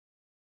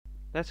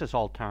This is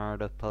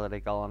Alternative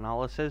Political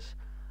Analysis,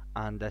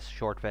 and this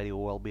short video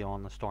will be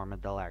on the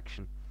Stormont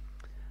election.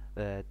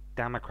 The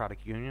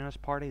Democratic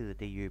Unionist Party, the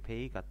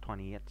DUP, got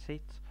 28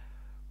 seats,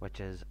 which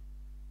is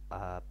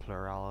a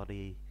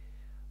plurality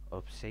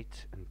of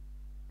seats in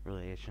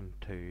relation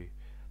to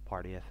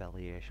party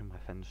affiliation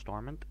within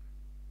Stormont.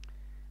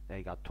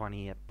 They got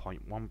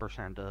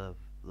 28.1% of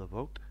the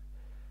vote.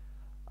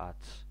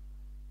 That's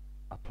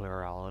a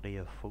plurality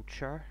of vote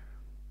share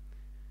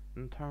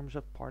in terms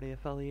of party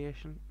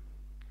affiliation,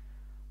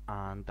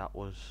 and that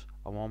was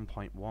a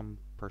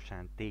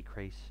 1.1%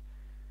 decrease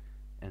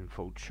in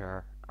vote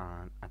share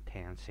and a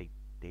 10-seat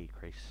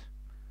decrease.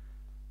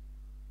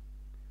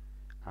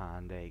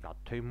 And they got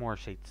 2 more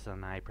seats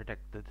than I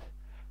predicted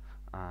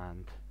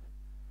and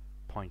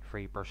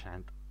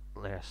 0.3%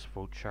 less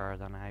vote share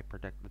than I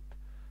predicted.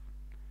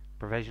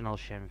 Provisional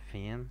Sinn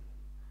Féin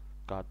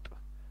got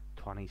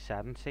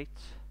 27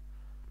 seats,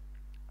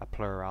 a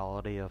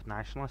plurality of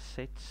nationalist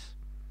seats,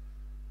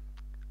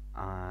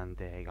 and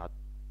they got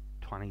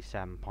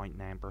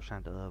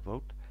 27.9% of the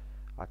vote.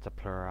 That's a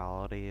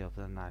plurality of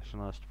the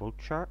nationalist vote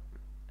share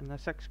in the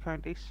 6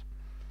 counties.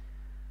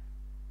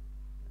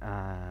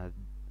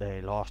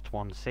 They lost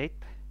 1 seat,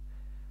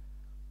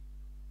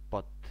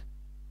 but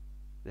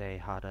they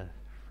had a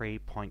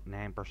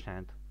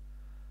 3.9%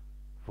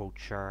 vote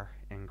share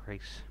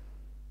increase.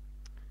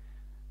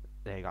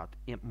 They got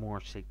 8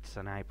 more seats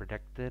than I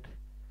predicted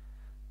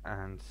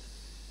and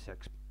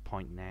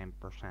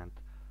 6.9%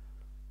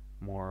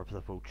 more of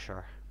the vote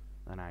share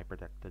than I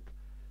predicted.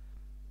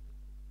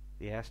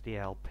 The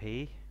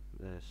SDLP,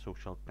 the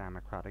Social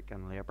Democratic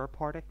and Labour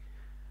Party,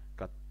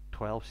 got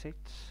 12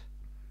 seats,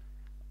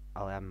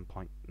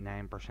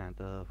 11.9% of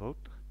the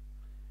vote,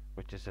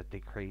 which is a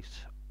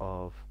decrease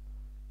of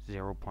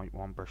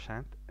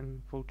 0.1%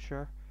 in vote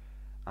share,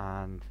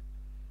 and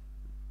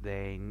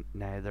they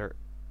neither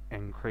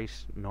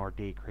increased nor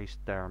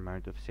decreased their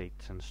amount of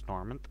seats in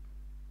Stormont,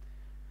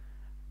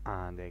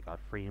 and they got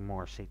 3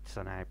 more seats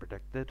than I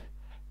predicted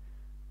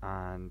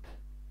and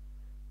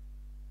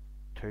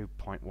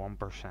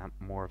 2.1%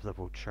 more of the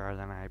vote share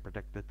than I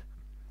predicted.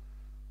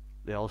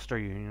 The Ulster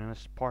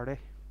Unionist Party,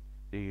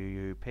 the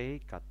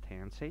UUP, got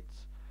 10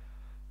 seats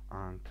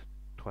and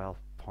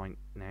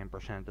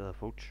 12.9% of the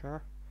vote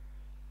share.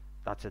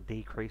 That's a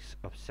decrease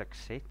of 6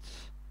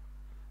 seats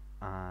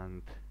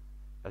and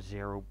a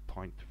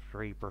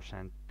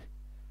 0.3%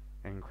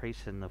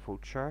 increase in the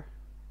vote share.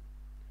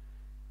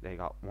 They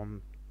got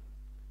 1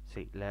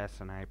 seat less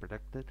than I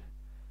predicted,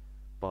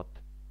 but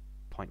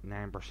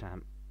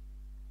 0.9%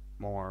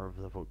 more of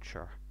the vote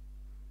share.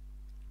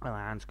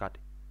 Alliance got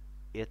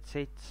 8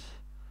 seats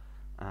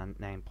and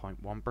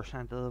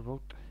 9.1% of the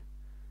vote.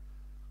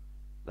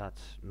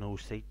 That's no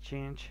seat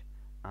change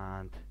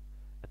and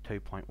a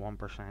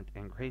 2.1%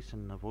 increase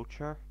in the vote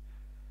share.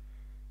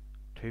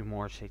 2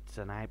 more seats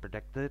than I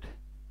predicted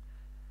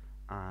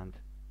and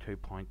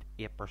 2.8%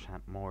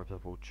 more of the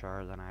vote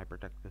share than I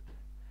predicted.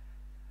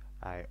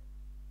 I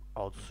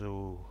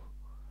also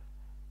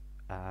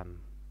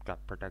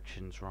got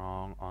predictions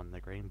wrong on the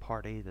Green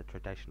Party, the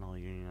traditional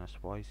unionist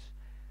voice,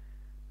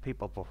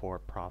 People Before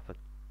Profit,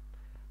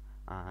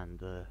 and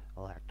the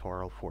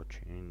electoral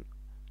fortunes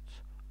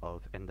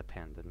of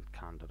independent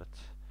candidates.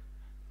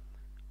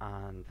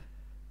 And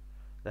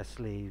this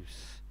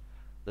leaves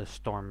the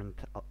Stormont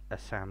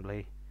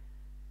Assembly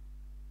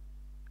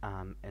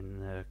in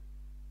the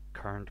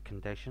current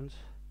conditions.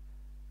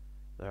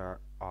 There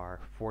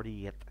are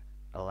 48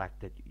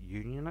 elected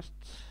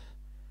unionists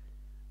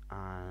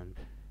and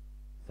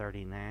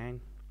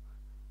 39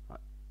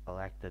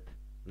 elected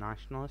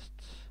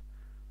nationalists,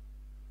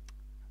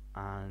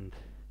 and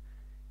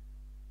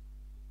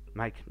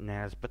Mike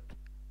Nesbitt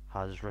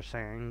has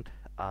resigned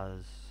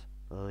as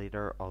the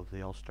leader of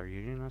the Ulster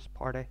Unionist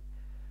Party,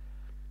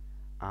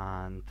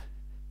 and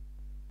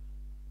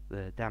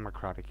the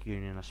Democratic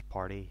Unionist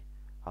Party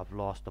have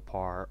lost the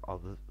power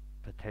of the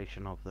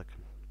petition of the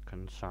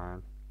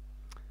concern,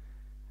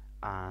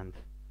 and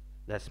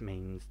this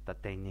means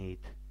that they need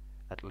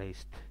at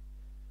least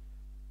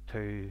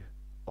 2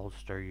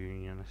 Ulster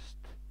Unionist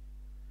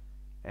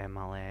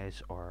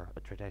MLAs or a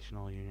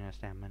traditional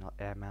Unionist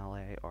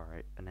MLA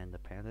or an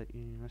independent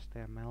Unionist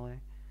MLA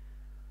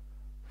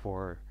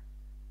for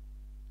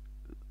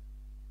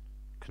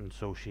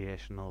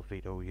consociational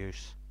veto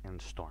use in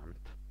Stormont.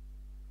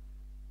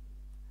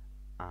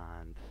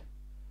 And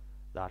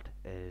that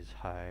is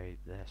how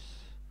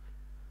this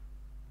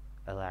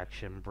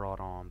election brought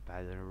on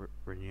by the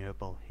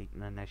Renewable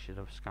Heating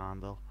Initiative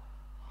scandal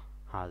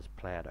has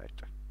played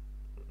out.